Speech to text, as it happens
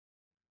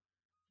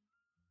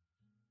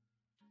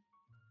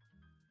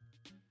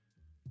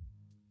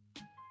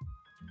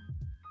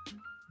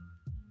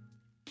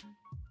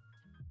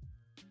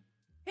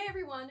Hey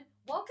everyone,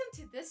 welcome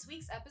to this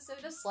week's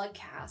episode of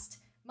Slugcast.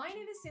 My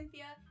name is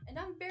Cynthia, and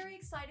I'm very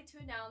excited to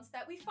announce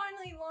that we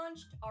finally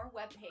launched our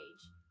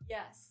webpage.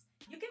 Yes,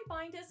 you can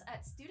find us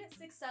at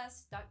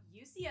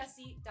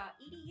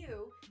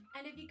studentsuccess.ucsc.edu,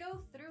 and if you go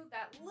through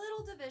that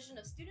little division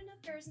of Student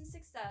Affairs and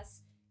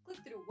Success,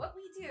 click through what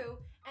we do,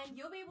 and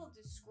you'll be able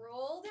to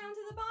scroll down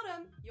to the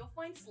bottom, you'll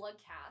find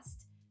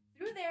Slugcast.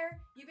 Through there,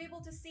 you'll be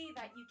able to see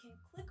that you can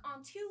click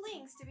on two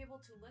links to be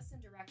able to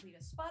listen directly to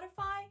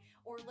Spotify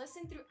or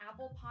listen through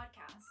Apple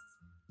Podcasts.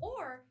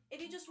 Or if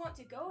you just want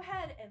to go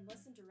ahead and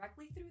listen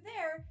directly through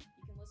there,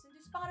 you can listen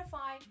to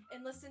Spotify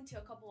and listen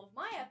to a couple of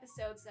my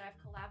episodes that I've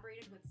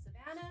collaborated with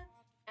Savannah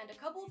and a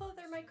couple of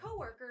other my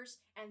coworkers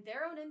and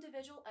their own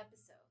individual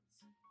episodes.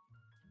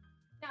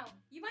 Now,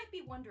 you might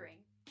be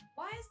wondering,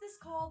 why is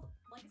this called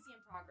Legacy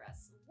in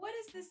Progress? What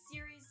is this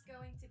series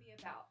going to be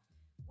about?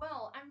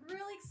 Well, I'm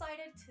really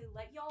excited to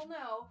let y'all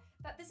know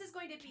that this is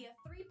going to be a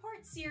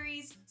 3-part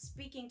series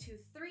speaking to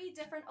 3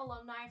 different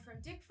alumni from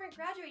different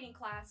graduating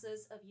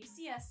classes of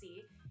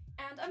UCSC,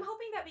 and I'm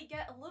hoping that we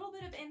get a little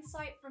bit of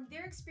insight from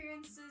their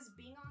experiences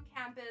being on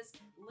campus,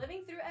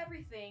 living through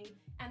everything,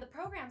 and the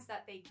programs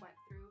that they went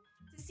through,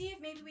 to see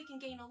if maybe we can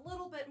gain a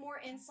little bit more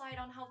insight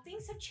on how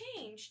things have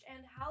changed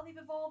and how they've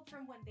evolved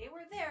from when they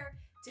were there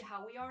to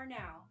how we are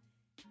now.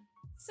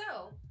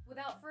 So,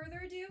 without further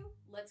ado,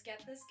 let's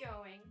get this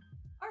going.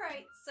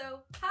 Alright,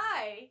 so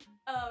hi!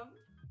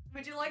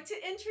 Would you like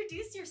to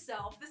introduce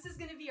yourself? This is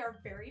gonna be our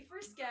very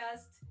first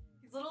guest.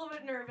 He's a little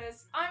bit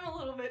nervous. I'm a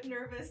little bit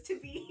nervous to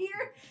be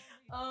here.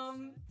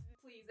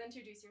 Please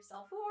introduce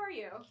yourself. Who are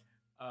you?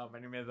 My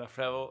name is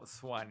Alfredo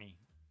Swani.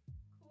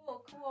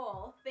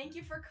 Cool. Thank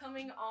you for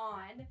coming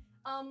on.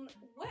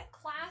 What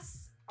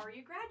class are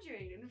you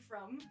graduating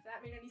from? If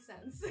that made any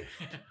sense.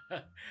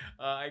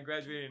 I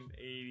graduated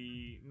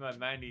in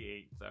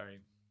 98, sorry.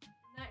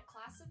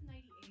 Class of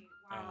 98.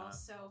 Wow,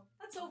 so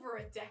that's over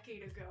a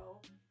decade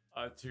ago.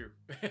 2.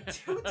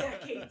 2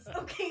 decades.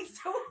 Okay,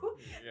 so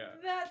yeah.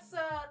 That's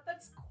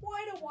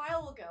quite a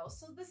while ago.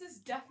 So this is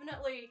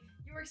definitely,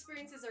 your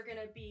experiences are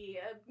gonna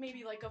be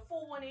maybe like a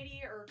full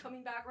 180 or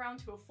coming back around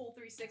to a full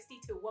 360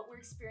 to what we're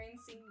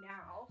experiencing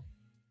now.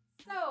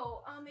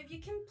 So, if you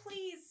can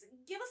please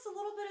give us a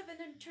little bit of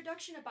an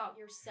introduction about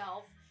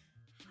yourself.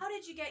 How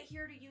did you get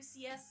here to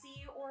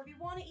UCSC? Or if you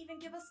want to even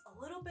give us a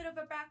little bit of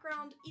a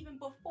background even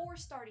before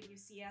starting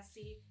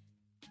UCSC,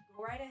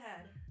 go right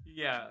ahead.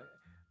 Yeah.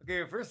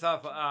 Okay, first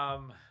off,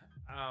 I'm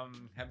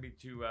happy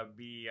to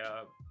be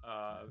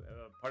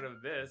part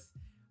of this.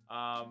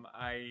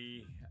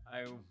 I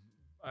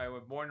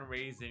was born and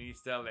raised in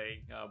East LA,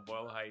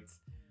 Boyle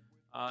Heights.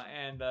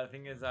 And the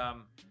thing is, I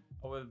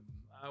was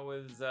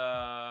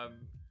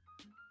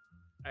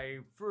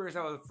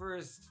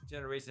first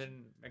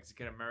generation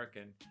Mexican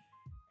American.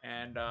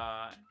 And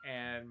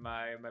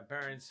my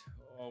parents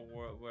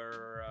were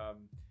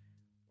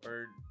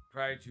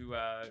prior to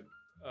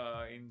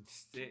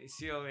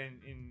instill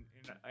in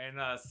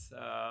us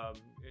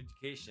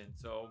education.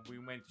 So we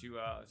went to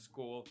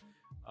school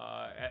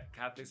at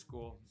Catholic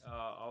school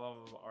all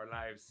of our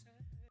lives,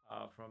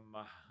 from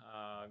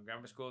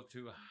grammar school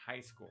to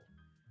high school.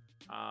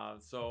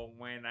 So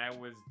when I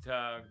was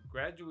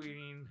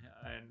graduating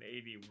in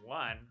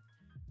 '81.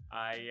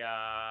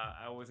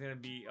 I was gonna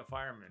be a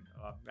fireman,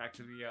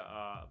 actually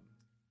a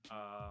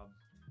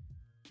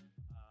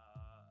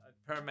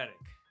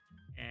paramedic,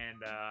 and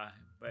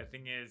but the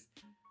thing is,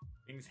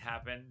 things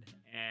happened,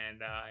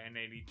 and in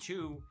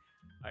 '82,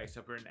 I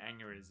suffered an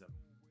aneurysm.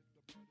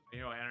 You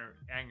know what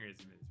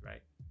aneurysm is,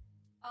 right?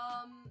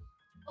 A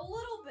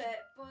little bit,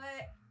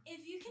 but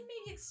if you can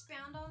maybe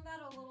expound on that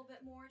a little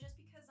bit more, just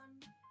because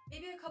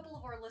maybe a couple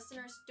of our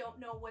listeners don't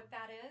know what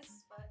that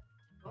is, but.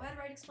 Go ahead,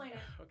 explain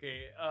it.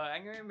 Okay,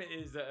 aneurysm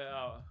is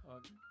a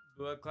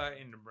blood clot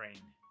in the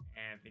brain,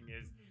 and thing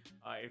is,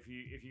 if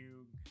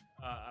you,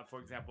 for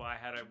example, I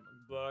had a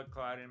blood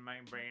clot in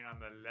my brain on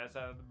the left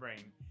side of the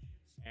brain,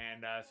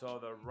 and so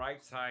the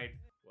right side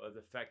was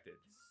affected.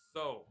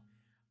 So,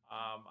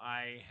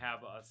 I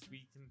have a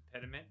speech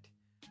impediment,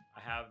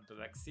 I have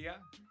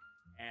dyslexia,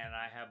 and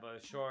I have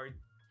a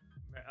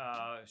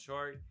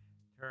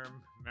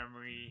short-term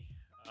memory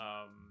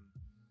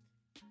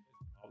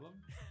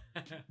problem.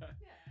 Yeah.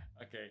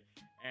 Okay,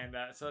 and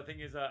so the thing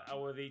is, I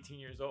was 18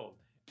 years old,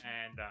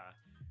 and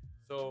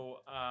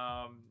so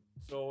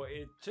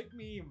it took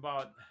me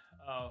about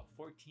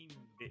 14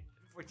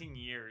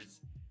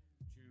 years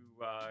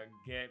to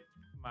get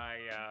my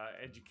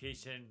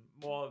education.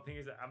 Well, the thing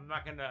is, I'm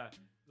not gonna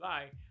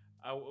lie,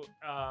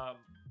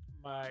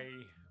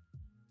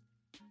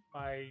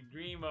 my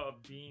dream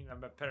of being a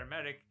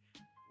paramedic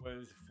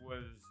was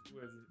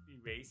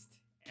erased,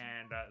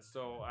 and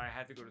so I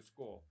had to go to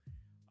school.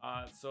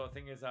 So the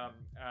thing is, I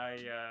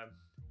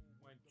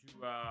went to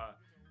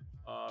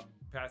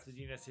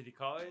Pasadena City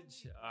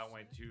College. I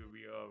went to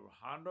Rio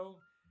Hondo,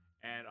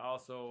 and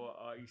also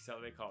East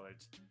LA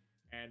College.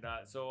 And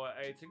so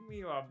it took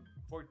me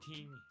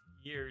 14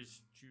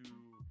 years to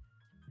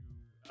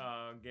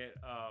get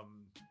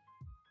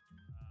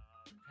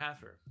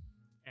transfer.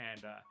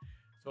 And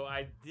so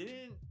I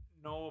didn't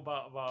know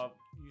about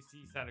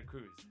UC Santa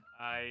Cruz.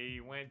 I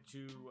went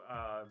to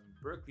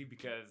Berkeley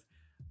because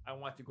I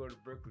want to go to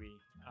Berkeley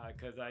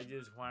because I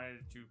just wanted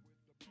to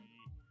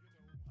be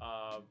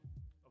a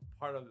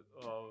part of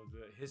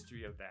the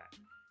history of that.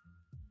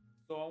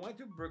 So I went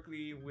to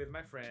Berkeley with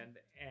my friend,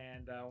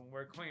 and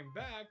we're coming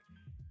back,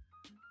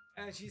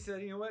 and she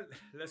said, "You know what?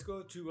 Let's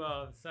go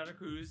to Santa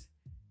Cruz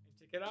and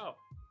check it out."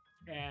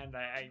 And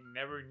I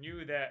never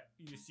knew that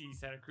UC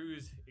Santa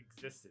Cruz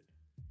existed.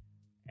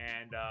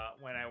 And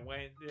when I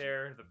went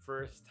there the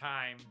first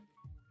time,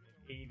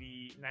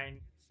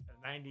 89,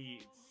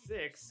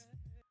 96,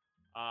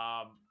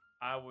 I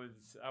was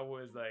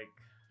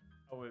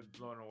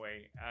blown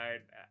away.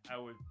 I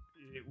was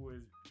it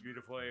was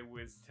beautiful. It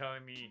was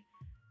telling me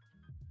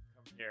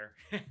come here,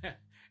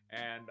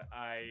 and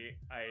I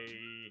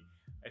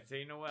say,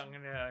 you know what, I'm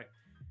gonna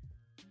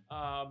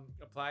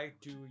apply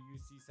to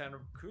UC Santa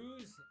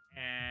Cruz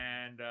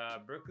and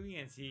Berkeley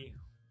and see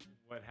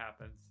what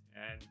happens.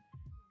 And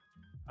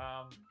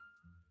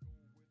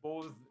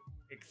both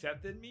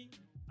accepted me,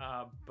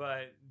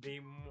 but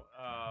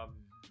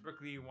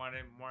Berkeley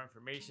wanted more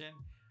information.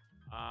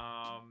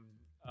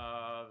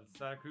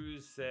 Santa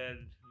Cruz said,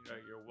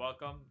 you're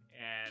welcome,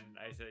 and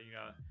I said,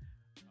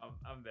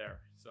 I'm there.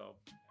 So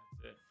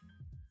that's it.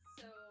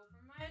 So,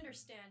 from my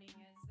understanding,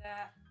 is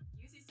that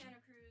UC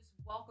Santa Cruz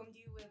welcomed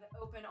you with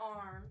open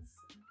arms,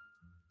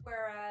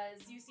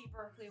 whereas UC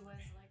Berkeley was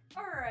like,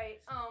 all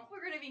right,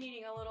 we're going to be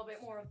needing a little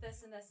bit more of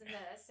this and this and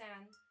this,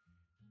 and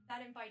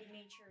that inviting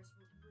nature has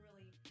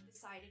really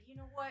decided, you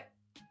know what,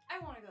 I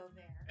want to go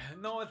there.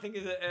 No, I think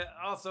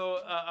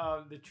also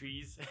the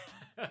trees.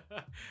 I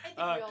think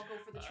we all go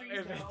for the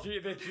trees, though.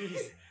 The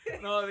trees.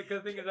 No,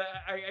 because the thing is,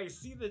 I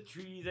see the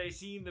trees, I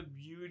see the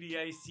beauty,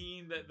 I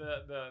see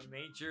the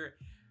nature.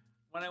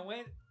 When I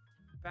went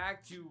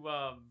back to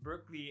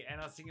Berkeley, and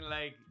I was thinking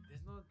like,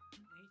 there's no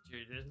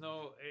nature, there's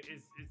no,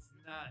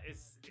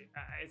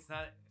 it's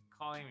not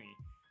calling me.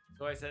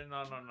 So I said,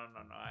 no.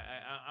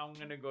 I'm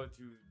gonna go to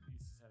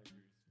UC Santa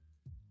Cruz.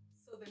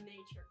 So the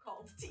nature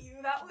called to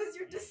you. That was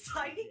your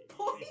deciding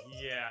point.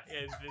 Yeah,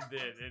 it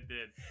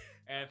did.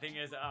 And the thing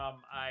is,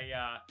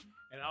 I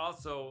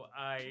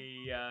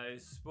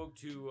spoke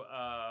to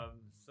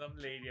some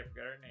lady, I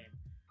forgot her name,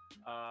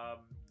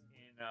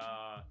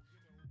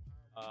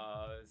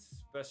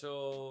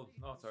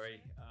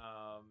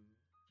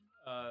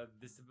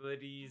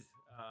 disabilities,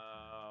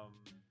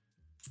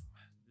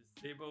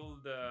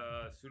 disabled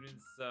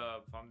students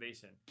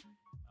foundation.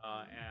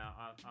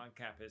 On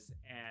campus,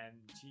 and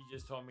she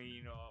just told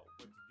me, what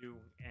to do,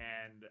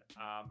 and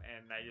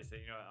I just said,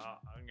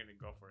 I'm gonna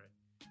go for it.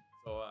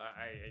 So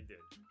I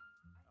did.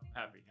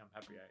 I'm happy I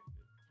did.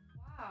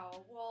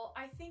 Wow. Well,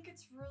 I think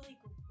it's really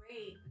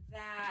great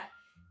that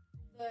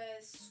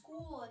the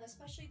school, and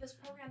especially this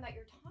program that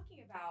you're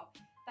talking about,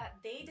 that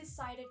they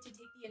decided to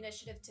take the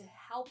initiative to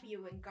help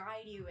you and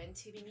guide you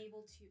into being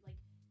able to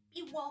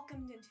be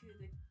welcomed into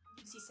the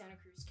UC Santa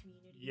Cruz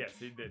community. Yes,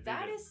 they did.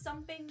 That is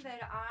something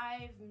that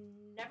I've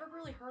never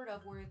really heard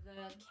of, where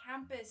the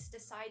campus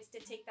decides to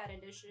take that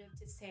initiative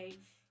to say,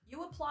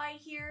 you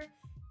applied here,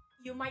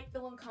 you might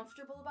feel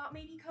uncomfortable about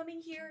maybe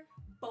coming here,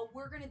 but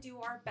we're going to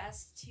do our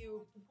best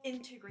to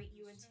integrate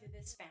you into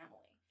this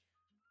family.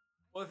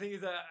 Well, the thing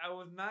is that I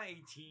was not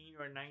 18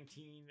 or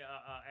 19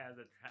 as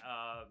a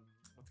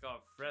what's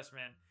called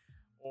freshman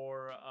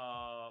or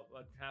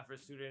a transfer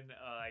student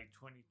like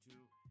 22.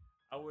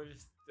 I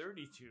was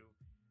 32.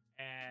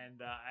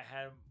 And I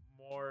had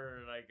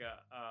more I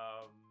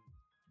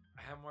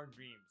had more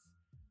dreams.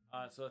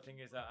 So the thing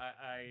is,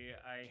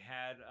 I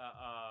had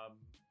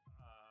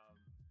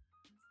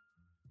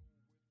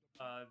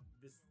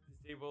this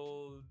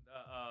disabled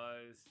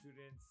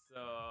students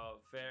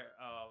fair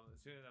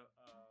student.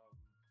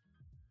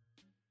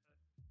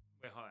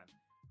 Wait, hold on.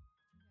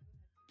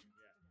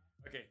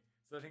 Yeah. Okay.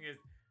 So the thing is,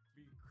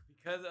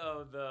 because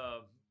of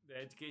the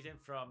education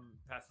from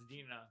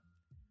Pasadena.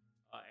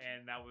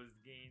 And I was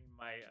getting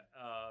my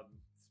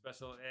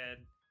special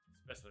ed,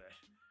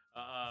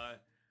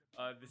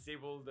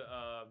 disabled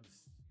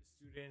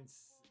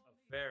students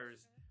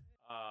affairs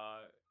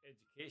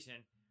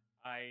education.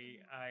 I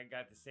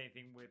got the same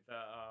thing with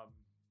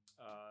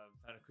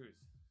Santa Cruz,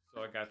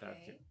 so I got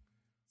that too.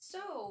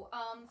 So,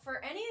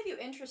 for any of you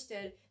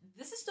interested,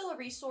 this is still a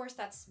resource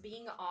that's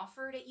being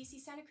offered at UC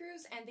Santa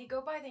Cruz, and they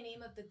go by the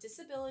name of the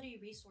Disability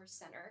Resource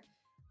Center.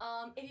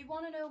 If you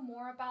want to know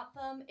more about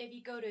them, if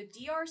you go to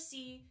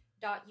drc.ucsc.edu,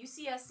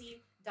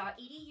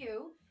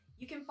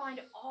 you can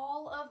find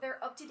all of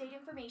their up-to-date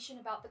information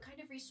about the kind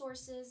of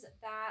resources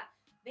that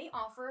they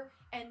offer,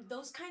 and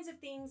those kinds of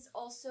things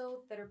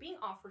also that are being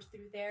offered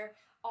through there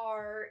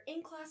are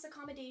in-class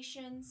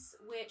accommodations,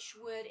 which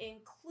would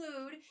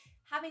include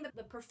having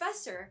the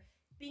professor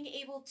being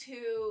able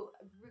to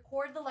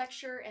record the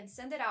lecture and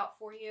send it out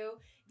for you.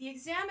 The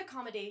exam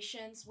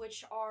accommodations,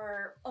 which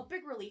are a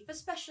big relief,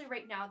 especially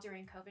right now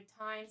during COVID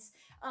times.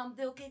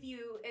 They'll give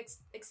you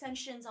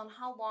extensions on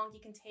how long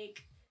you can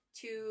take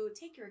to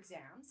take your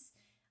exams.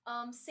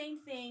 Same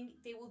thing,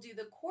 they will do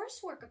the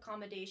coursework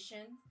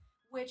accommodation,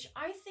 which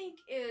I think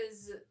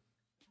is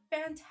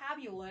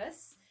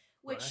Fantabulous,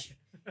 which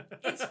What?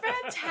 it's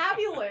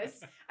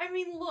fantabulous. I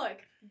mean, look,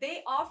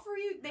 they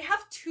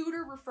have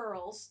tutor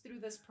referrals through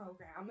this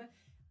program.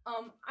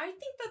 I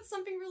think that's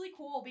something really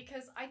cool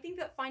because I think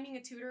that finding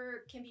a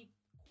tutor can be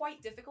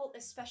quite difficult,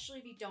 especially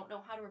if you don't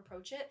know how to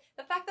approach it.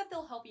 The fact that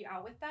they'll help you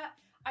out with that,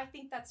 I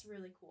think that's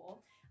really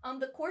cool.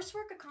 The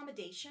coursework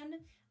accommodation,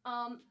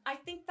 I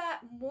think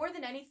that more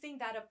than anything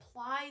that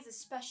applies,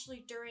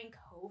 especially during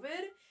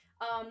COVID.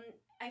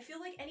 I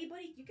feel like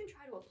anybody you can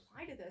try to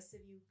apply to this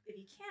if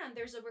you can.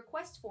 There's a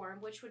request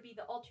form, which would be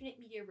the alternate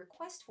media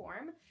request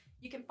form.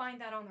 You can find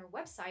that on their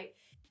website.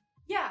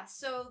 Yeah,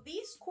 so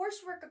these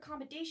coursework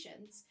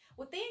accommodations,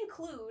 what they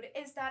include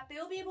is that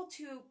they'll be able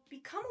to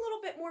become a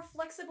little bit more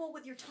flexible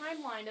with your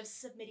timeline of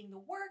submitting the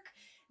work.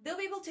 They'll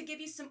be able to give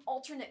you some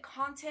alternate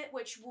content,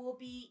 which will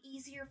be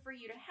easier for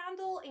you to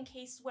handle in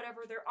case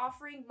whatever they're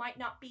offering might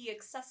not be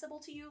accessible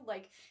to you.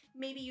 Like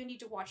maybe you need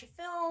to watch a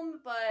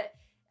film, but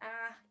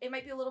it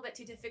might be a little bit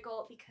too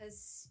difficult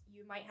because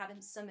you might have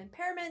some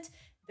impairment.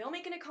 They'll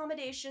make an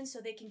accommodation so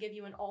they can give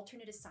you an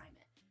alternate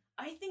assignment.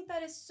 I think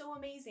that is so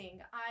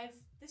amazing.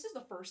 This is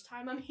the first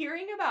time I'm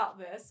hearing about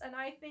this, and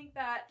I think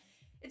that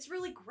it's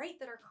really great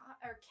that our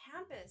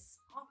campus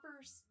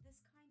offers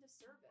this kind of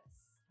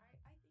service. I think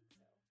so.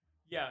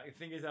 Yeah, the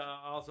thing is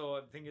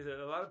that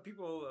a lot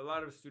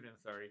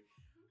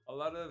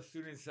of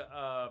students,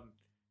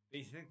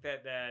 they think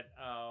that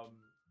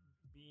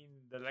being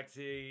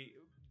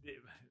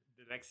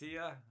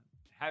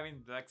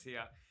having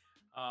dyslexia,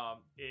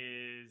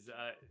 is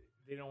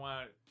they don't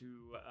want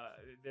to.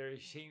 They're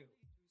ashamed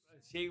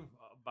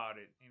about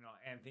it,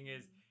 And thing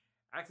is,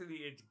 actually,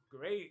 it's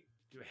great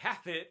to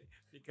have it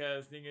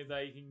because thing is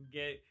that you can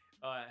get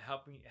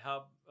help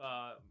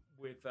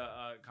with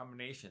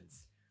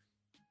combinations.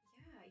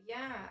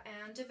 Yeah,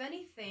 and if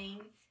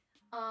anything,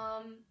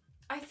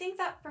 I think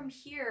that from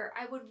here,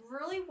 I would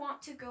really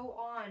want to go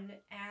on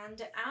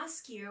and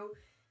ask you,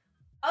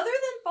 other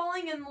than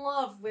falling in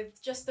love with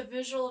just the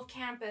visual of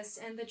campus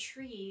and the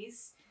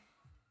trees,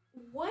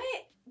 what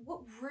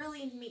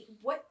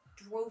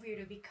drove you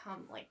to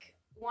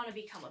want to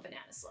become a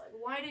banana slug?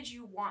 Why did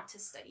you want to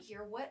study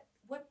here? What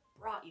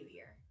brought you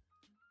here?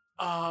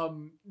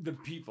 The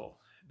people,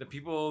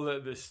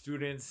 the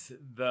students,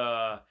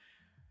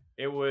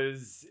 it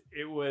was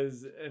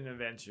an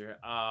adventure.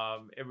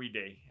 Every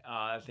day.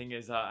 The thing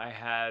is, I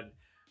had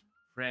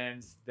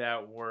friends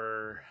that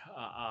were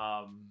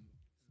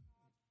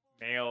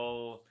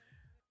male,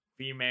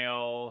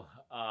 female,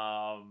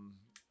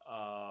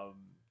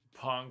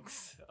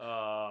 punks,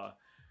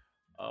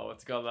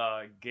 what's it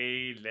called,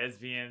 gay,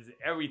 lesbians,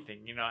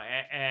 everything,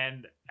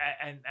 and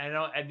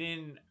I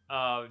didn't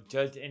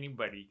judge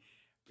anybody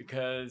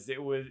because they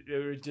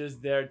were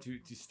just there to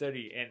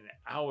study, and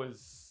I was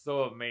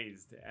so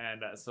amazed,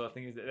 and so I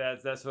think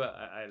that's what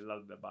I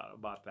loved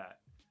about that.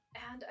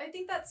 And I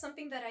think that's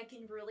something that I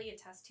can really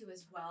attest to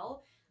as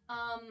well.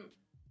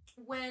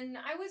 When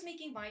I was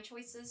making my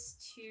choices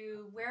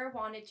to where I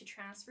wanted to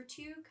transfer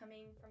to,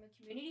 coming from a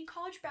community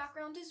college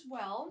background as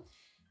well,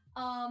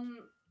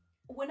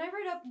 when I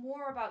read up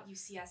more about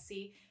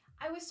UCSC,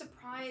 I was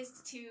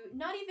surprised to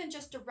not even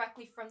just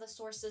directly from the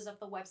sources of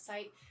the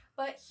website,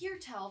 but hear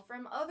tell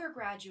from other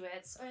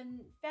graduates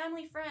and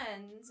family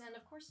friends, and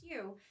of course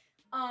you,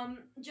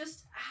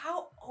 just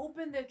how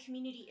open the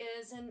community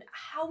is and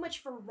how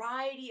much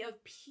variety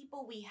of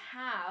people we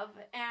have,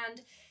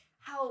 and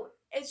how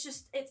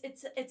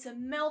it's a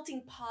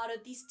melting pot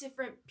of these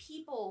different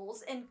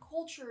peoples and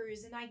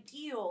cultures and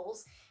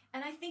ideals.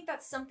 And I think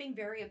that's something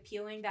very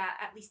appealing, that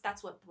at least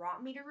that's what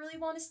brought me to really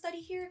want to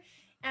study here.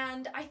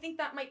 And I think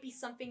that might be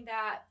something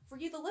that, for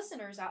you, the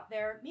listeners out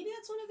there, maybe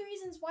that's one of the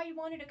reasons why you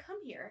wanted to come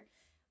here.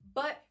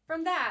 But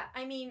from that,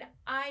 I mean,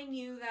 I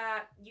knew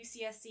that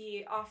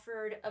UCSC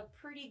offered a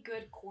pretty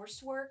good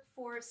coursework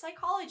for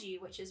psychology,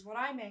 which is what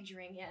I'm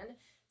majoring in.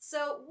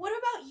 So what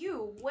about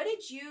you? What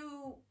did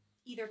you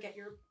either get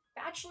your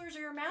bachelor's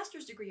or your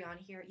master's degree on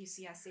here at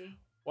UCSC?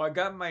 Well, I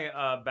got my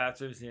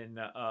bachelor's in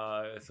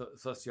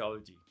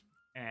sociology,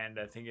 and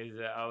the thing is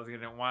that I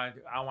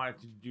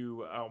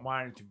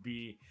wanted to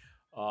be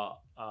a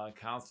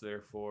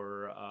counselor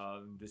for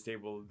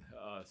disabled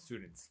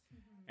students,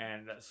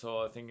 and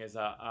so the thing is,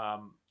 I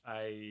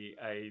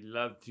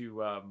love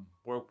to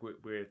work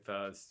with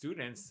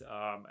students,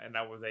 and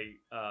I was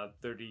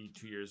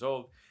 32 years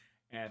old,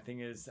 and the thing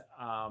is,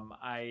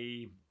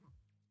 I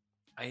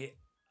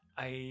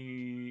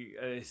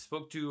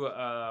spoke to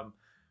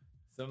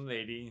some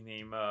lady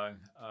named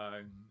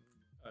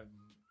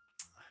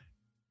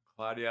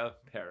Claudia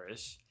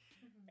Parrish,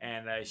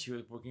 and she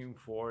was working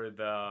for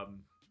the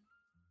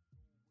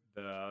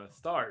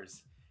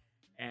Stars,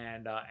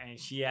 and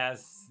she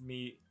asked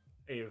me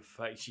if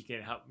she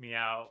can help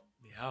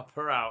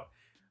her out,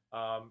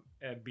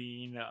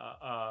 being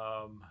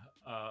a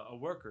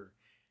worker,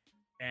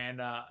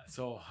 and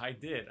so I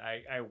did.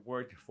 I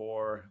worked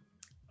for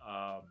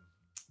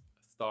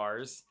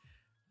Stars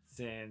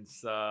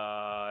since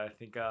I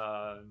think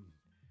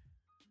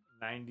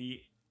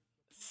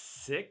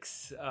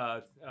 96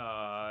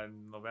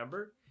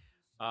 November.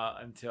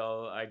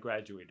 until I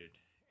graduated,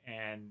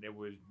 and it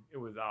was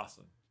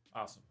awesome,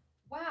 awesome.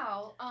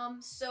 Wow.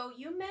 So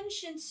you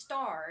mentioned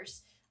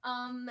STARS.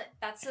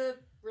 That's a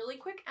really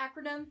quick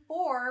acronym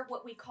for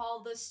what we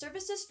call the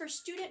Services for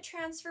Student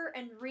Transfer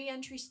and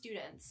Reentry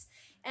Students.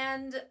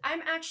 And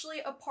I'm actually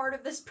a part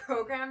of this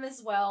program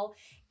as well.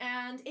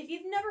 And if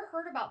you've never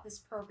heard about this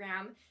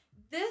program,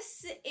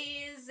 this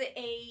is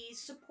a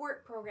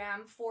support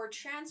program for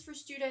transfer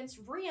students,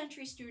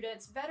 reentry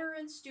students,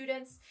 veteran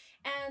students,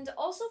 and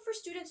also for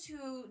students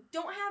who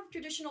don't have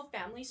traditional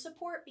family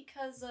support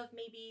because of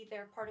maybe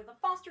they're part of the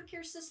foster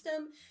care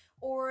system,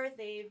 or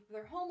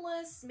they're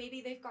homeless,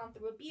 maybe they've gone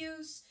through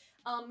abuse,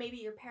 maybe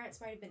your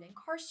parents might have been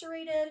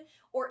incarcerated,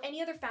 or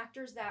any other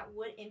factors that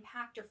would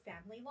impact your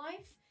family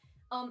life.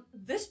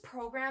 This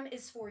program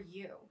is for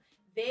you.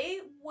 They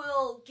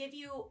will give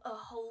you a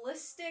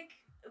holistic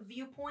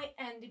viewpoint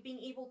and being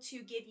able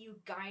to give you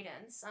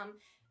guidance.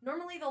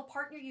 Normally, they'll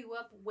partner you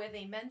up with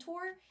a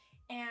mentor,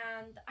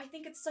 and I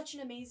think it's such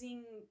an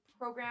amazing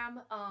program.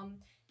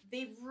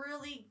 They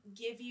really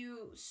give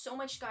you so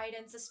much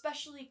guidance,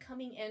 especially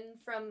coming in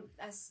from,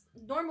 as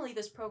normally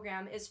this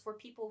program is for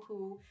people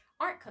who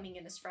aren't coming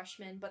in as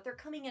freshmen, but they're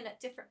coming in at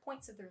different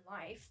points of their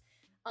life.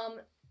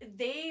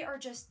 They are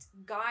just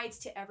guides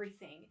to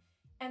everything,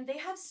 and they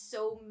have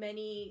so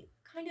many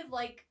kind of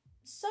like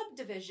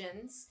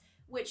subdivisions,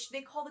 which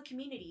they call the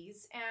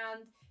communities,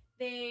 and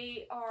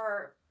they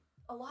are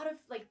a lot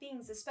of like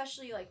things,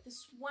 especially like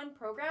this one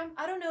program.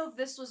 I don't know if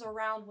this was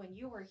around when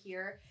you were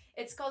here.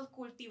 It's called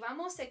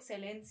Cultivamos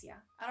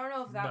Excelencia. I don't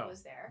know if that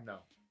was there. No.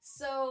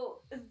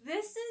 So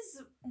this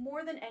is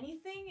more than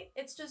anything,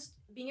 it's just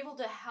being able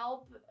to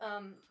help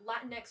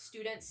Latinx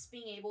students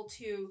being able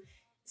to,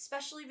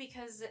 especially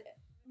because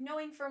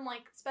knowing from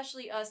like,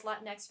 especially us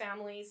Latinx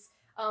families,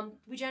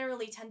 we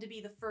generally tend to be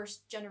the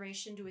first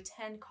generation to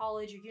attend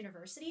college or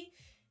university.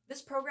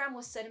 This program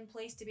was set in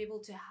place to be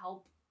able to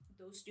help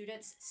those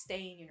students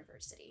stay in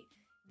university.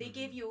 They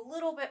give you a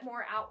little bit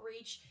more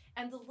outreach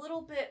and a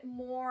little bit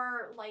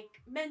more like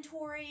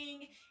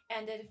mentoring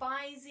and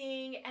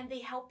advising, and they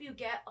help you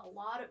get a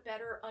lot of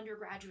better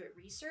undergraduate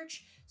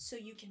research so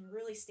you can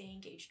really stay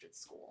engaged with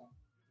school.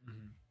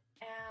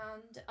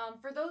 And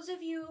for those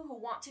of you who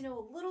want to know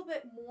a little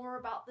bit more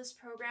about this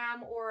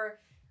program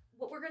or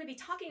what we're going to be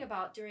talking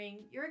about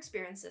during your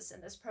experiences in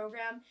this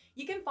program,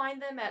 you can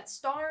find them at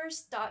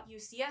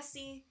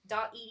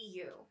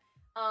stars.ucsc.edu.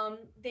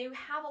 They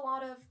have a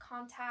lot of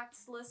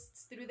contacts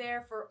lists through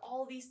there for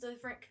all these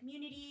different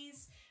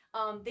communities.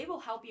 They will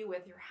help you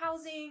with your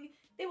housing.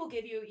 They will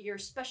give you your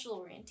special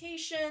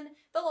orientation.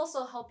 They'll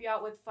also help you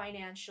out with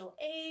financial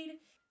aid.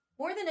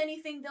 More than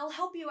anything, they'll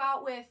help you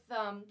out with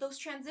those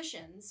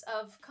transitions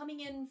of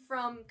coming in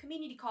from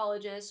community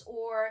colleges,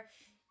 or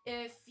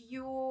if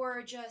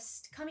you're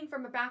just coming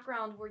from a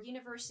background where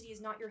university is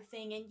not your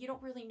thing and you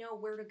don't really know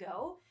where to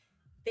go,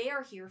 they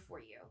are here for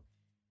you.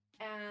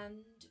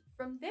 And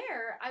from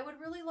there, I would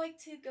really like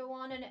to go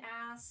on and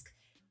ask,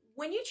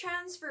 when you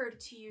transferred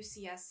to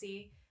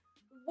UCSC,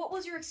 what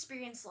was your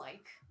experience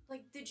like?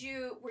 Like,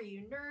 were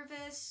you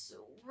nervous?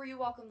 Were you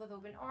welcomed with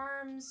open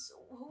arms?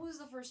 Who was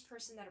the first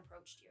person that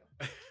approached you?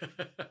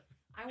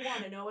 I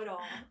want to know it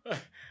all.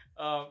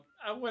 I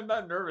was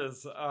not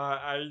nervous.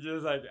 I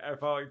just I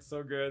felt like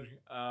so good.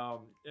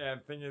 And the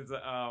thing is,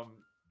 the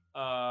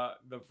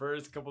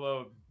first couple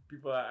of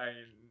people that I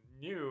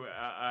knew,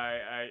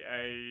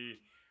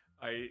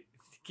 I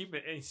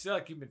still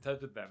keep in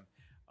touch with them.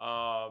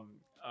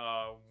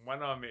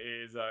 One of them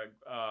is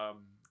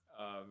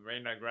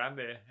Reina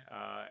Grande,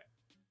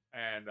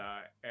 and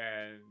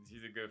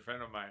she's a good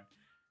friend of mine,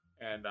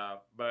 and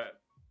but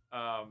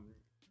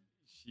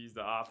she's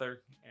the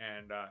author,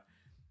 and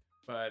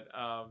but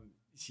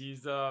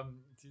she's a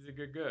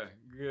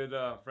good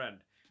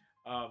friend.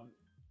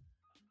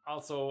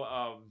 Also,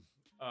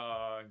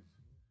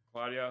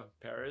 Claudia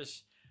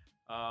Parrish,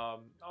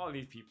 all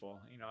these people,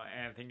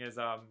 and thing is,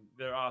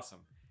 they're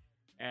awesome,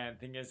 and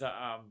thing is,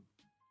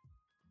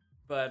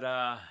 but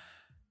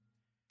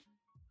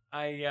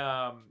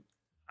I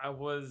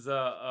was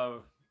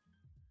a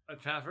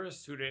transfer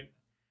student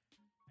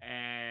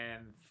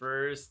and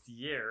first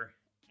year,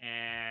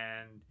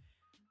 and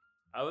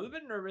I was a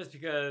bit nervous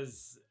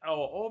because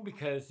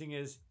because thing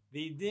is,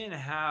 they didn't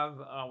have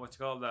what's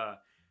called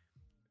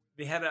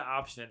they had an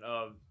option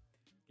of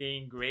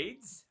getting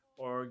grades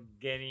or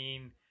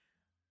getting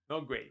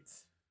no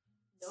grades.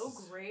 No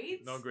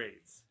grades? No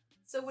grades.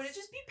 So would it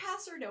just be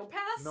pass or no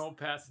pass? No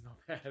pass, no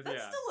pass.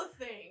 That's still a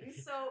thing,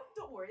 so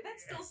don't worry,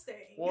 that's still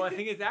staying. Well, the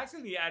thing is,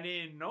 actually, I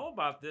didn't know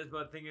about this,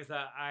 but the thing is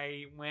that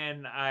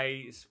when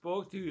I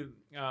spoke to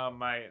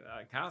my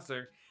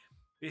counselor,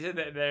 they said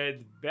that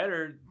it's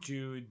better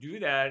to do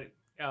that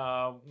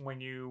when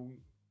you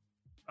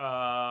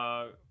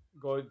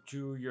go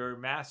to your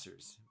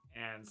master's,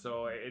 and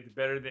so it's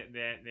better than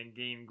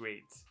getting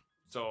grades.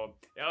 So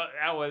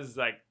that was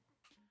like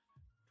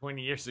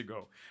 20 years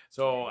ago.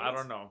 So right. I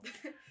don't know.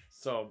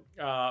 So,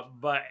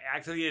 but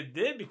actually it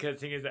did, because the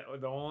thing is that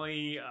the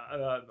only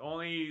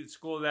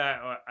school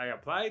that I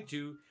applied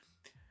to,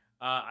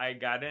 I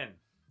got in.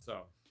 So.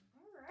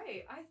 All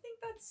right. I think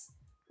that's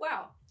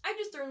wow. I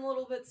just learned a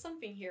little bit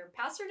something here.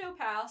 Pass or no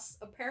pass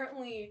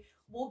apparently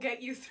will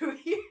get you through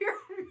your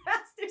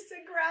master's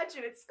in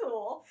graduate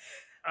school.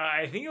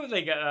 I think it was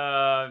like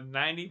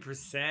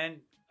 90%.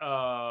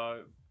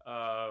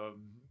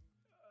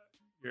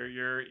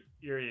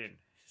 You're in.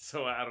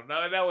 So I don't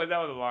know. That was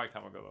a long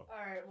time ago though.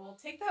 All right, well,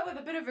 take that with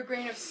a bit of a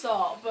grain of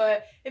salt.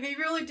 But if you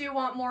really do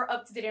want more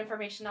up-to-date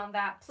information on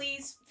that,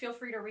 please feel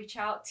free to reach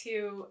out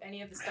to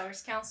any of the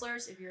Scholars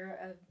Counselors if you're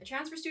a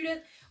transfer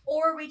student,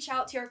 or reach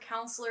out to your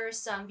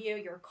counselors via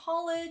your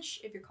college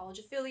if you're college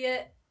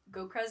affiliate.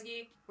 Go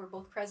Kresge. We're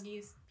both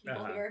Kresge's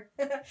people here.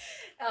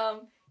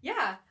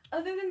 Yeah.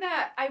 Other than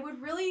that, I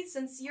would really,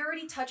 since you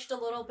already touched a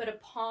little bit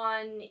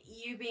upon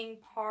you being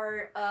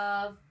part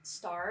of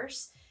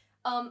STARS.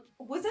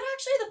 Was that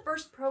actually the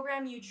first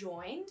program you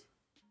joined?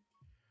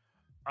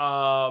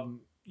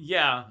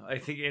 Yeah, I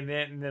think, and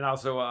then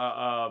also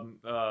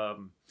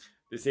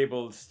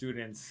disabled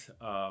students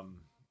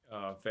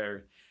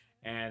fair,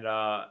 and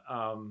I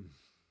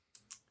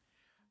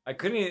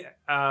couldn't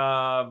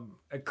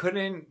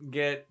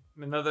get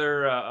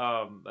another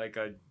like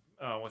a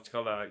what's it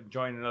called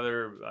join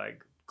another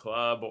like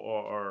club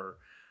or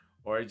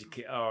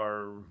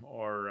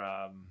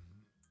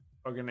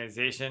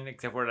organization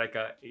except for like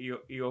a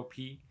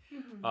EOP.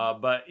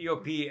 Mm-hmm. But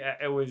EOP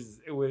it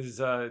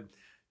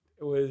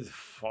was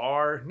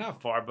far,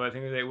 not far, but I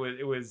think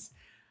it was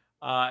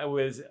I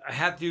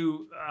had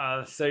to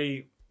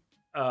study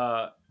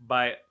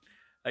by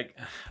like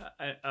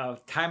a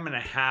time and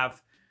a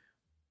half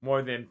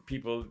more than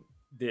people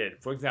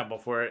did. For example,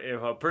 for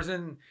if a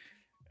person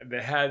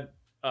that had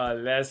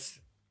less,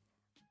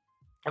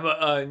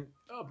 a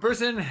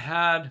person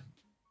had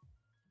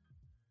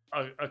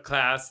a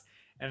class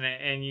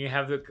and you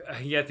have to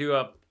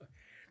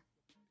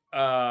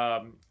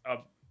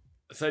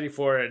study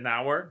for an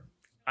hour.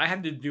 I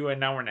had to do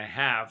an hour and a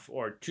half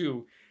or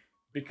two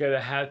because I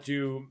had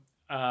to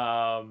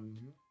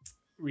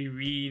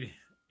reread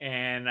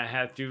and I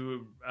had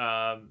to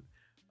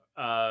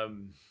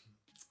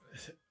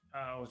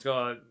what's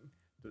called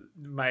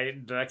my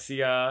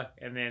dyslexia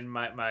and then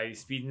my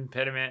speed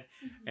impediment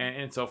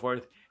and so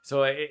forth.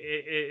 So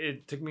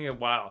it took me a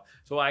while.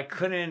 So I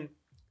couldn't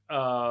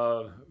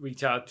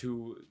reach out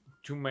to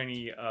too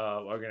many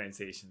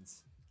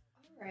organizations.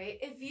 All right.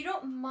 If you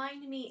don't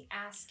mind me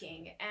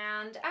asking,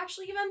 and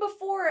actually even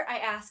before I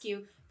ask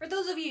you, for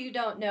those of you who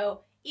don't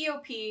know,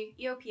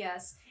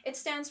 EOPS, it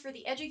stands for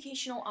the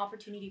Educational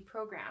Opportunity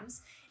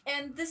Programs,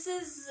 and this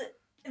is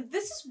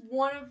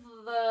one of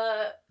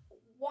the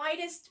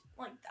widest.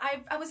 Like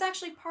I was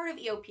actually part of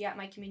EOP at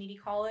my community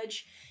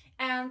college,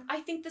 and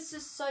I think this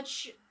is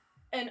such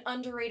an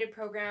underrated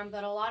program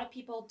that a lot of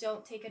people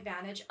don't take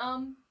advantage.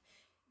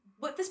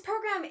 What this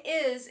program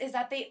is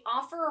that they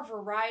offer a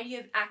variety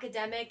of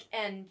academic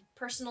and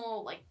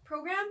personal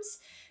programs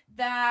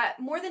that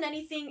more than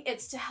anything,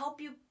 it's to help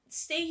you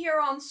stay here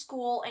on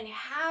school and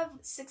have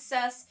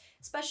success,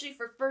 especially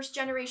for first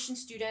generation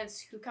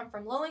students who come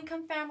from low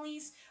income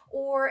families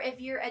or if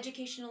you're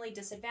educationally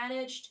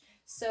disadvantaged.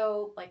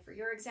 So like for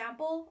your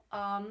example,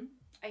 I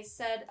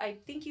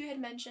think you had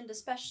mentioned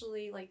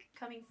especially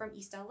coming from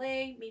East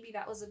LA, maybe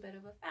that was a bit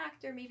of a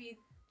factor. Maybe,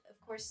 of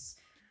course,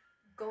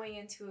 going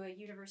into a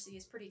university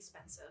is pretty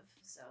expensive.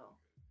 So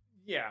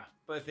yeah,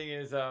 but the thing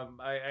is,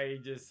 I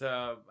just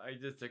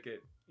took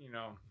it,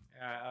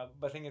 but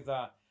the thing is,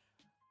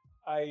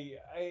 I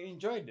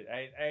enjoyed it.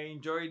 I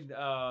enjoyed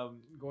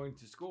going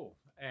to school,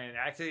 and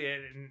actually,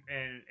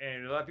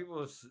 and a lot of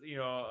people,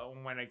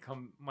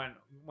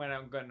 when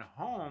I'm going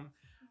home,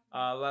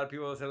 a lot of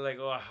people say like,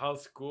 oh,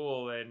 how's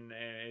school and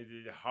is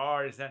it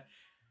hard?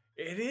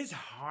 It is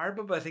hard,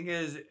 but the thing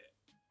is,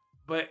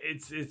 but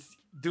it's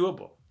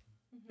doable.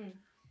 Mm-hmm.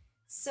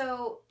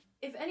 So,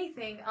 if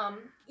anything,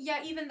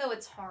 even though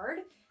it's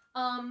hard,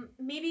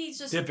 maybe it's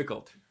just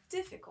difficult.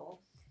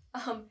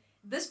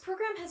 This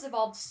program has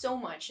evolved so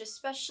much,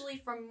 especially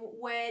from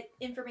what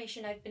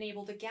information I've been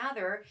able to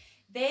gather.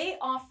 They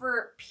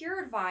offer peer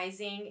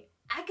advising,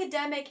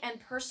 academic and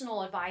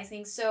personal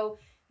advising. So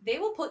they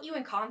will put you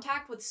in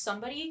contact with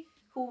somebody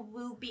who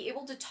will be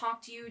able to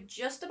talk to you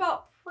just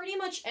about pretty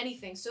much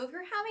anything. So if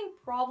you're having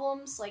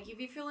problems, like if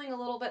you're feeling a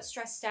little bit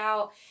stressed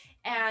out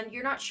and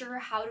you're not sure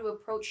how to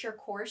approach your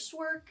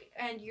coursework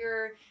and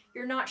you're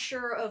not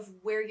sure of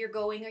where you're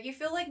going, or you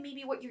feel like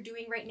maybe what you're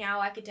doing right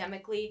now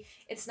academically,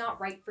 it's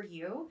not right for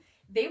you,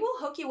 they will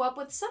hook you up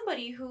with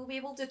somebody who will be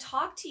able to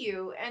talk to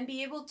you and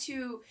be able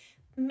to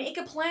make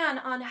a plan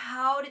on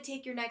how to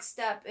take your next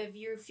step if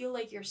you feel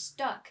like you're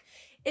stuck.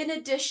 In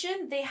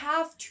addition, they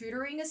have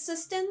tutoring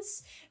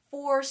assistants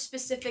for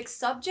specific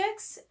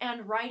subjects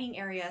and writing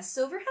areas.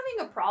 So if you're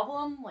having a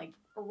problem like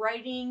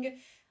writing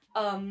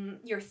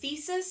your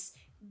thesis,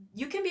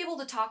 you can be able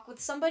to talk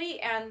with somebody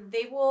and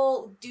they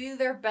will do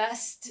their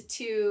best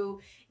to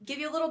give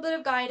you a little bit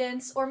of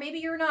guidance, or maybe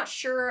you're not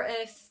sure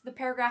if the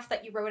paragraph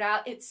that you wrote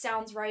out, it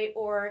sounds right,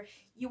 or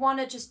you want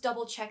to just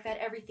double check that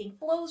everything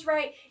flows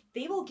right.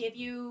 They will give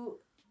you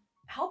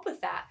help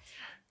with that.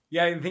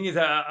 Yeah, the thing is,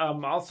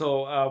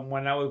 also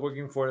when I was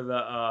working for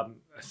the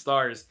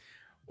Stars,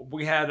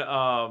 we had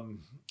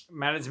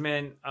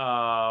management,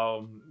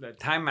 the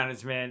time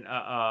management,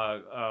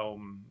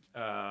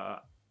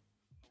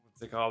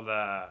 what's it called,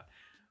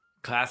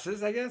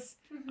 classes, I guess.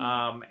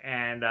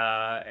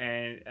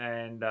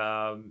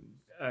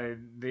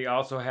 They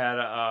also had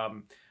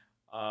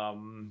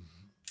um,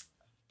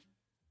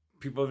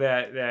 people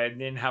that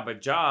didn't have a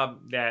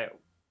job, that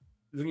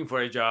looking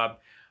for a job.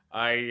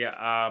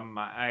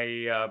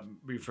 I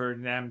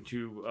referred them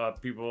to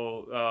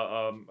people,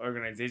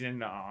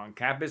 organization on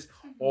campus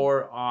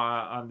or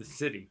on the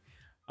city.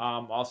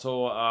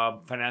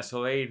 Also,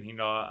 financial aid.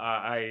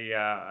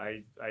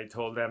 I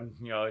told them,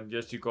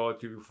 just to go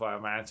to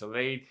financial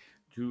aid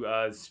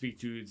to speak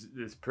to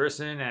this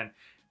person,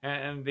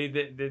 and they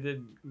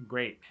did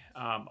great.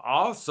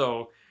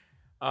 Also,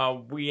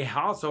 we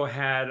also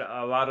had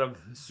a lot of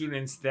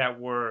students that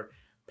were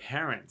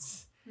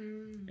parents.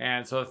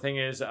 And so the thing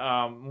is,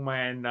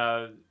 when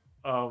a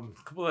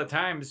couple of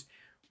times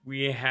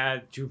we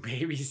had to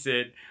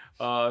babysit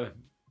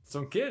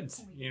some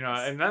kids,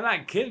 and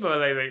not kids, but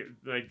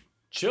like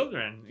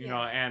children,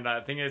 And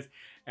the thing is,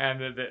 and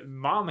the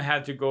mom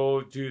had to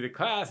go to the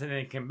class and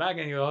then came back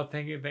and oh,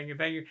 thank you, thank you,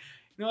 thank you.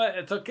 You know what?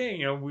 It's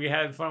okay. We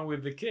had fun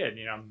with the kid.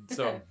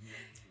 So.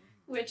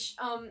 Which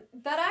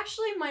that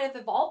actually might have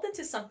evolved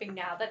into something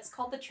now that's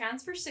called the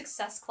Transfer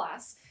Success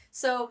class.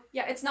 So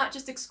yeah, it's not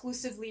just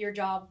exclusively your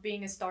job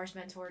being a STARS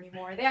mentor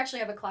anymore. They actually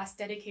have a class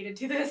dedicated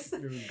to this.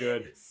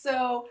 Good.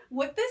 So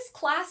what this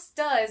class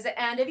does,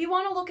 and if you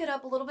want to look it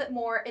up a little bit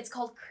more, it's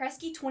called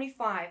Kresge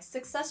 25,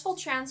 Successful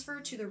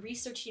Transfer to the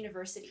Research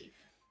University.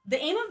 The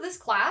aim of this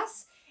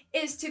class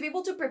is to be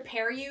able to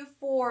prepare you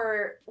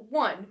for,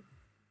 one,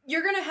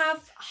 you're going to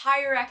have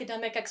higher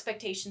academic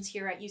expectations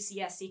here at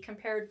UCSC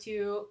compared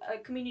to a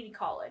community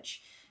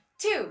college.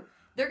 Two,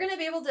 they're going to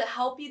be able to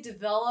help you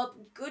develop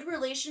good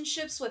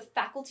relationships with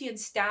faculty and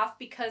staff,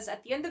 because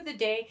at the end of the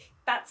day,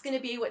 that's going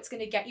to be what's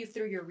going to get you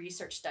through your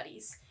research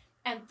studies.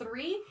 And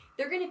three,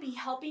 they're going to be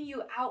helping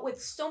you out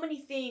with so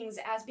many things,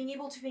 as being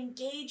able to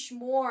engage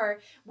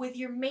more with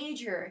your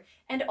major,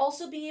 and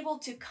also being able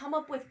to come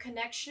up with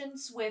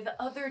connections with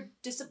other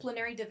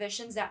disciplinary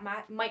divisions that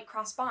might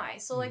cross by.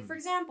 So like, for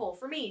example,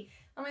 for me,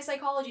 I'm a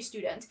psychology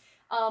student.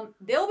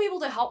 They'll be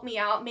able to help me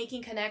out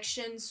making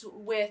connections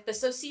with the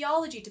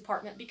sociology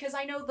department, because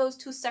I know those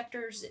two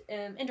sectors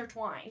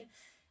intertwine.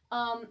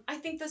 I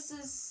think this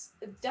is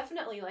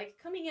definitely like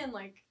coming in,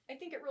 like, I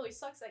think it really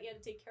sucks that you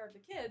had to take care of the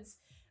kids.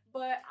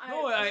 But I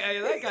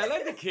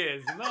like the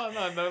kids. No,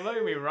 don't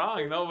get me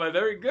wrong. No, but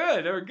they're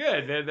good.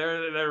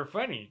 They're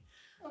funny.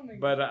 Oh my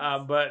but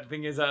goodness. but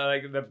thing is,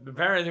 like the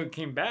parents who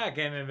came back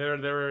and they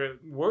were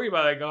worried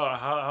about, like, oh,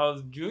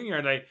 how's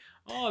Junior? Like,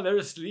 oh, they're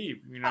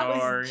asleep,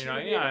 or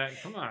Junior? yeah,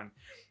 come on,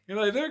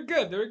 they're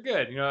good,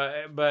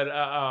 but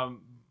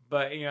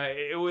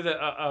it was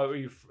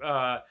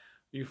a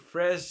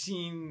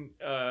refreshing,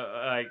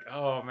 like,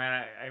 oh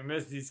man, I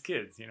miss these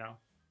kids, Oh my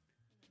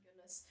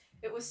goodness.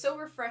 It was so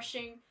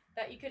refreshing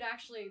that you could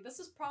actually, this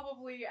is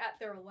probably at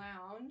their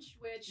lounge,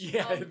 which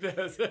yeah, it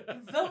does.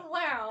 the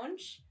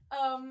lounge,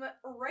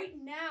 right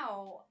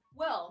now,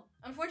 well,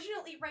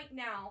 unfortunately right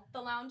now, the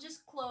lounge is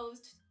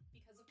closed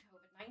because of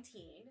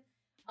COVID-19.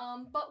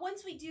 But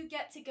once we do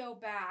get to go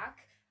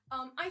back,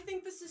 I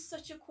think this is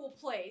such a cool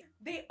place.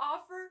 They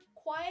offer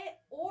quiet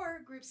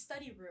or group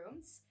study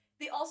rooms.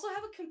 They also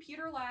have a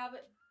computer lab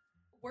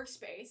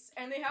workspace,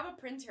 and they have a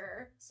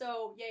printer,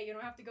 so yeah, you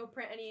don't have to go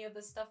print any of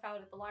the stuff out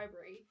at the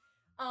library.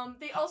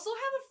 They also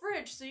have a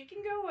fridge, so you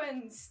can go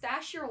and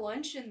stash your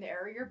lunch in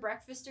there, your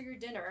breakfast or your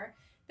dinner.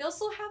 They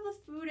also have the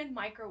food and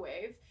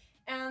microwave,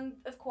 and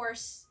of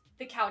course,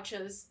 the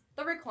couches,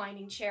 the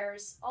reclining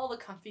chairs, all the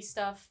comfy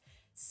stuff.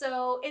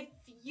 So if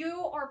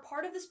you are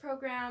part of this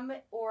program,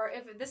 or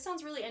if this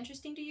sounds really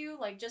interesting to you,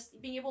 like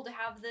just being able to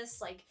have this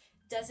like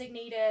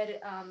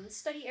designated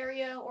study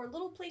area or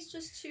little place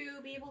just to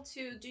be able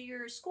to do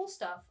your school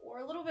stuff or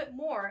a little bit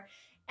more,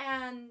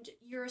 and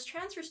you're a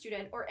transfer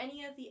student or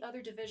any of the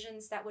other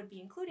divisions that would be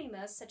including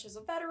this, such as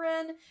a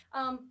veteran,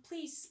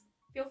 please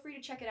feel free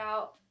to check it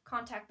out,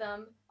 contact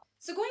them.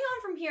 So going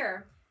on from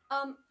here,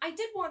 I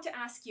did want to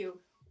ask you,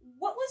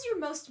 what was your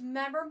most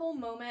memorable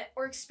moment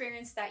or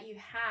experience that you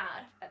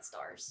had at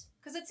STARS?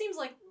 Because it seems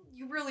like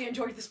you really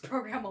enjoyed this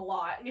program a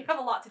lot and you have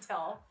a lot to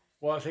tell.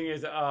 Well, the thing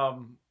is,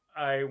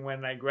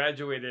 when I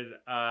graduated,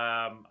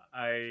 I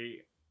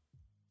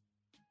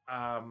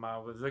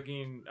was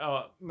looking.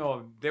 Oh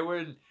no, they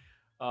were.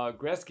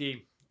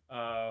 Gretzky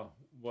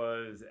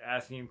was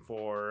asking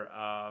for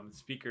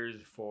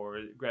speakers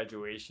for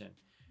graduation,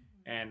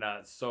 and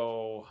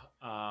so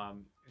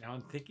I'm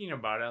thinking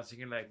about it. I was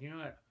thinking, like,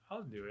 what,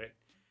 I'll do it,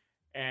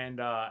 and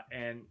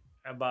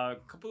about a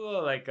couple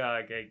of like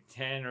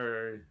 10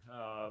 or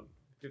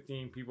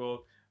 15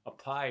 people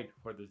applied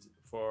for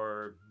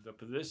the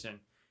position.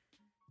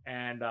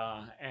 And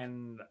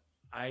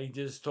I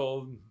just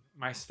told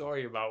my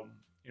story about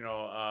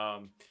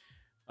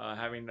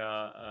having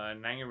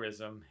an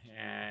aneurysm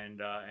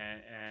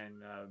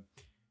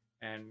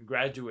and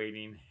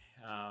graduating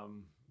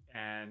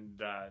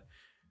and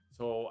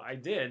so I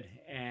did,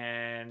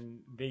 and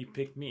they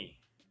picked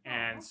me. Aw.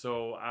 And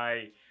so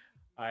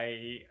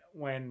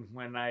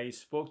when I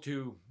spoke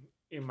to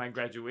in my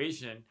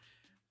graduation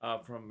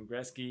from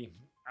Gretzky,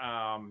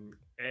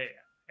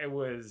 it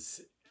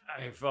was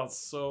I felt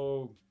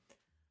so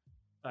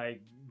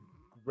like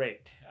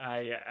great.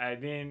 I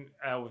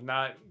was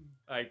not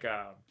like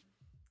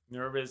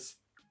nervous.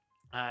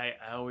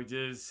 I was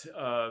just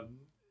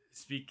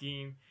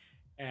speaking,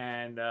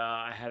 and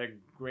I had a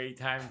great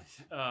time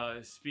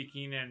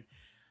speaking. And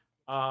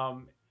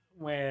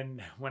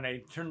when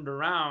I turned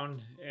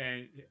around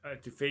and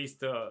to face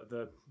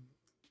the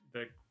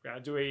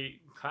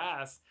graduate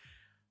class,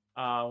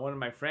 one of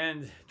my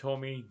friends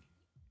told me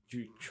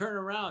to turn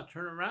around,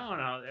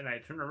 and I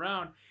turned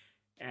around,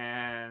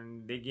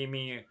 and they gave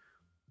me.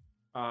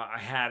 I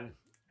had,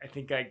 I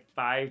think, like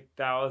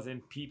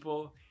 5,000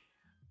 people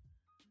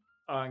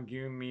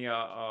giving me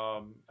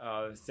a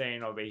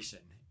standing ovation,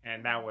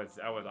 and that was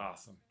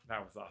awesome.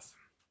 That was awesome.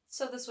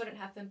 So this wouldn't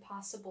have been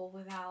possible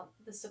without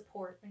the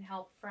support and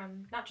help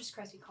from not just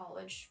Cressy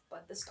College,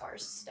 but the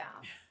STARS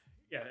staff.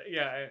 Yeah,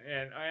 yeah,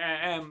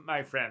 and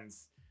my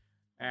friends,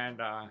 and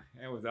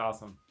it was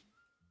awesome.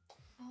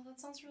 Oh, that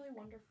sounds really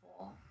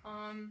wonderful.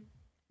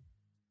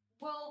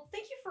 Well,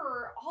 thank you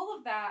for all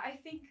of that. I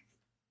think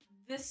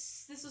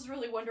this is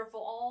really wonderful.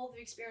 All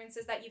the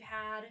experiences that you've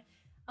had.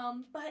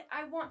 But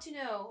I want to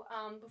know,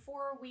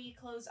 before we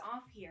close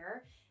off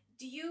here,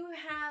 do you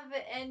have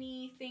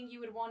anything you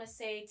would want to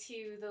say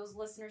to those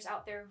listeners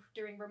out there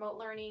doing remote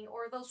learning,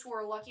 or those who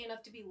are lucky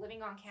enough to be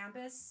living on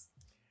campus?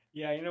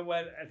 Yeah, you know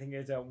what? I think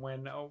is that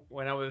when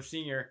I was a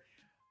senior,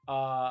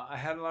 I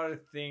had a lot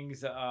of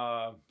things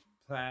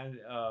planned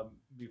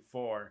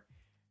before,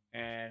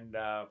 and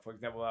for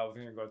example, I was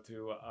going to go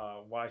to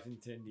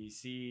Washington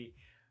D.C.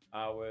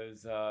 I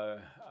was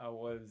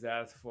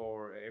asked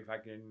for if I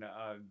can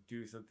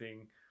do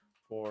something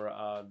for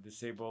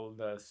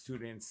disabled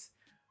students,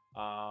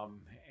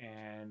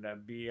 and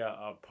be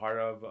a part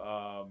of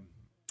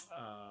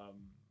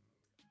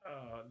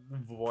the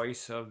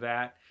voice of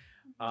that.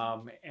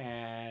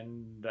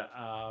 And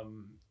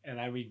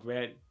I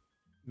regret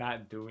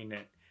not doing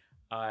it.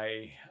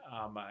 I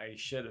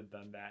should have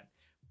done that,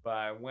 but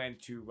I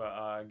went to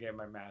get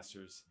my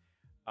master's.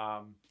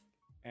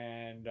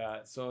 And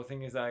so the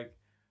thing is, like,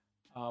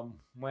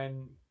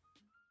 when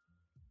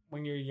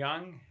you're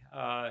young,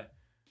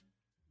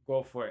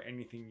 go for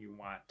anything you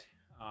want,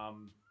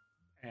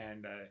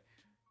 and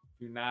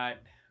do not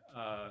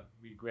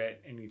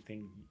regret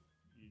anything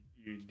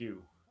you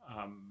do.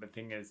 The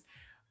thing is,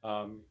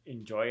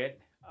 enjoy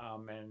it,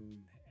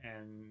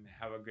 and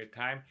have a good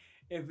time.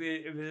 If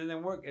it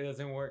doesn't work, it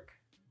doesn't work.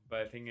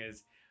 But the thing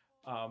is,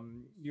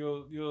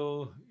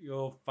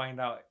 you'll find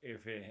out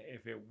if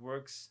it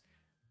works,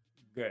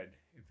 good.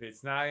 If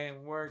it's not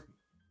gonna work,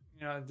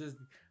 just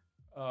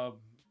uh,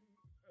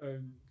 uh,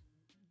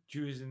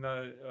 choose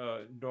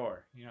another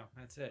door.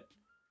 That's it.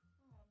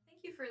 Oh,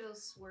 thank you for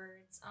those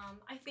words.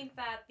 I think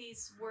that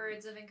these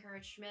words of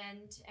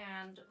encouragement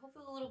and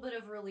hopefully a little bit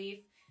of relief,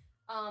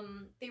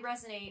 they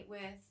resonate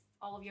with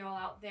all of y'all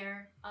out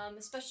there,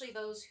 especially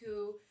those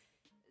who,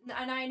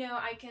 and I know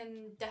I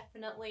can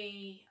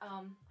definitely,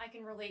 I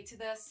can relate to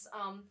this.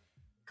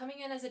 Coming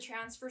in as a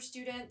transfer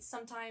student,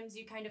 sometimes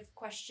you kind of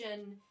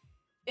question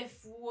if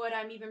what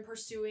I'm even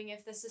pursuing,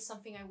 if this is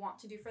something I want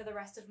to do for the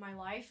rest of my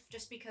life,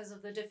 just because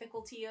of the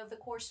difficulty of the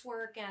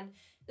coursework, and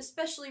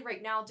especially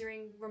right now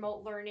during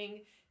remote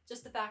learning,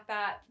 just the fact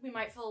that we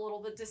might feel a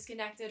little bit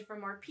disconnected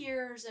from our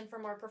peers and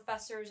from our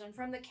professors and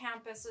from the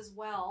campus as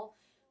well.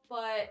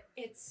 But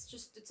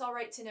it's all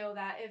right to know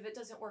that if it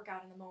doesn't work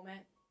out in the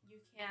moment, you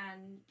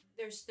can,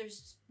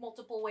 there's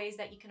multiple ways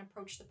that you can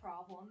approach the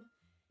problem.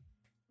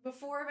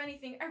 Before of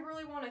anything, I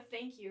really want to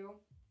thank you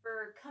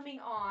for coming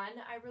on.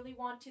 I really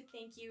want to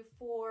thank you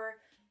for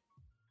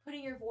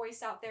putting your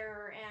voice out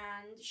there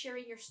and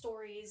sharing your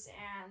stories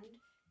and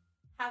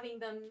having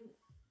them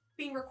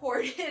being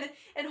recorded,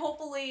 and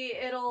hopefully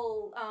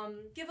it'll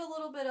give a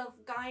little bit of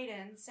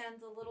guidance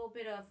and a little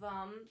bit of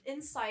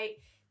insight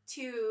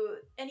to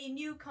any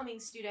new coming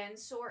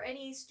students or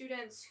any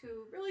students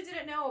who really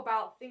didn't know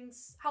about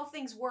things, how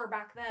things were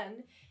back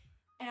then,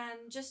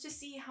 and just to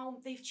see how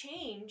they've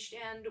changed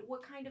and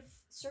what kind of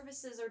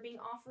services are being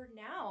offered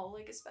now,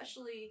 like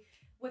especially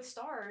with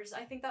STARS.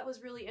 I think that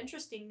was really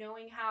interesting,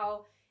 knowing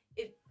how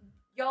it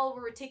y'all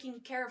were taking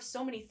care of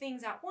so many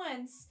things at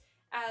once,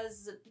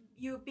 as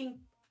you being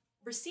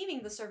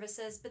receiving the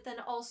services, but then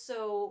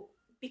also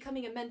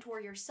becoming a mentor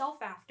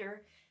yourself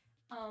after.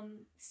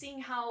 Seeing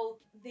how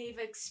they've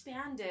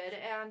expanded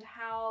and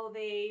how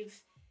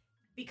they've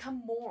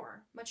become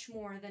much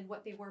more than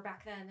what they were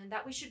back then, and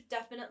that we should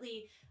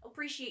definitely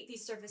appreciate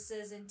these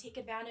services and take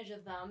advantage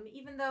of them.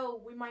 Even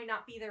though we might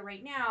not be there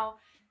right now,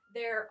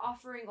 they're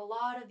offering a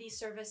lot of these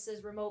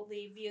services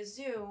remotely via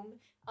Zoom.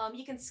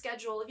 You can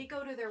schedule, if you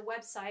go to their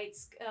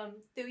websites,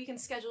 you can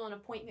schedule an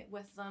appointment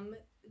with them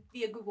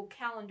via Google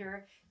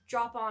Calendar,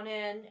 drop on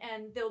in,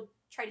 and they'll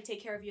try to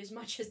take care of you as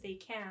much as they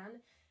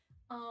can.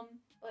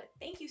 But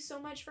thank you so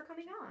much for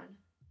coming on.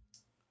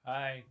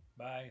 Hi,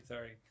 bye,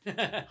 sorry.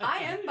 Hi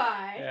and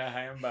bye. Yeah,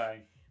 hi and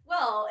bye.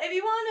 Well, if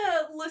you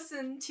want to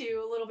listen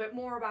to a little bit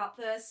more about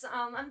this,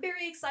 I'm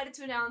very excited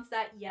to announce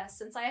that, yes,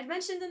 since I had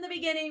mentioned in the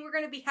beginning, we're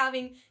going to be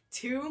having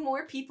 2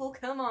 more people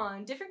come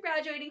on. Different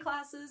graduating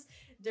classes,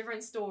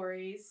 different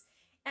stories.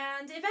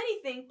 And if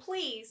anything,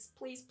 please,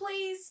 please,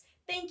 please,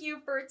 thank you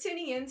for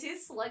tuning in to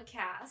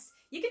Slugcast.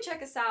 You can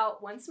check us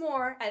out once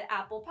more at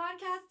Apple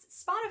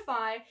Podcasts,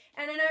 Spotify,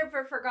 and I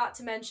never forgot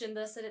to mention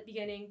this at the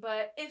beginning,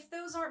 but if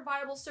those aren't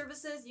viable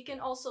services, you can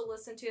also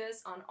listen to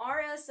us on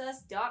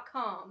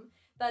rss.com.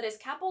 That is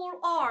capital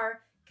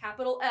R,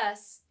 capital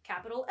S.com.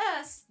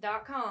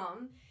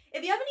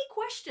 If you have any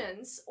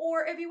questions,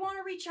 or if you want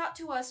to reach out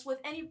to us with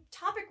any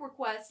topic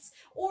requests,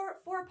 or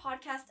for a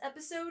podcast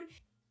episode,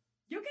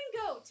 you can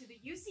go to the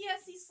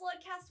UCSC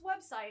Slugcast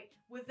website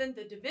within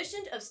the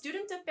Division of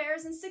Student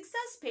Affairs and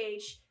Success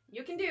page.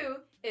 You can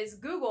do is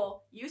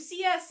Google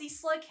UCSC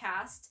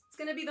Slugcast. It's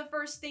going to be the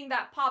first thing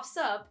that pops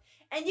up.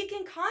 And you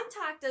can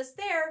contact us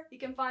there. You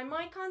can find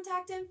my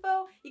contact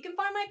info. You can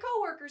find my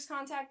coworkers'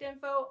 contact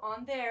info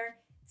on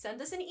there.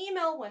 Send us an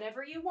email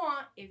whenever you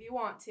want, if you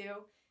want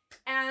to.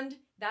 And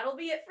that'll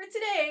be it for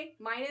today.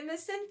 My name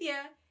is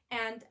Cynthia,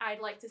 and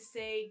I'd like to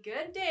say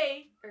good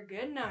day or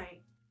good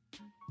night.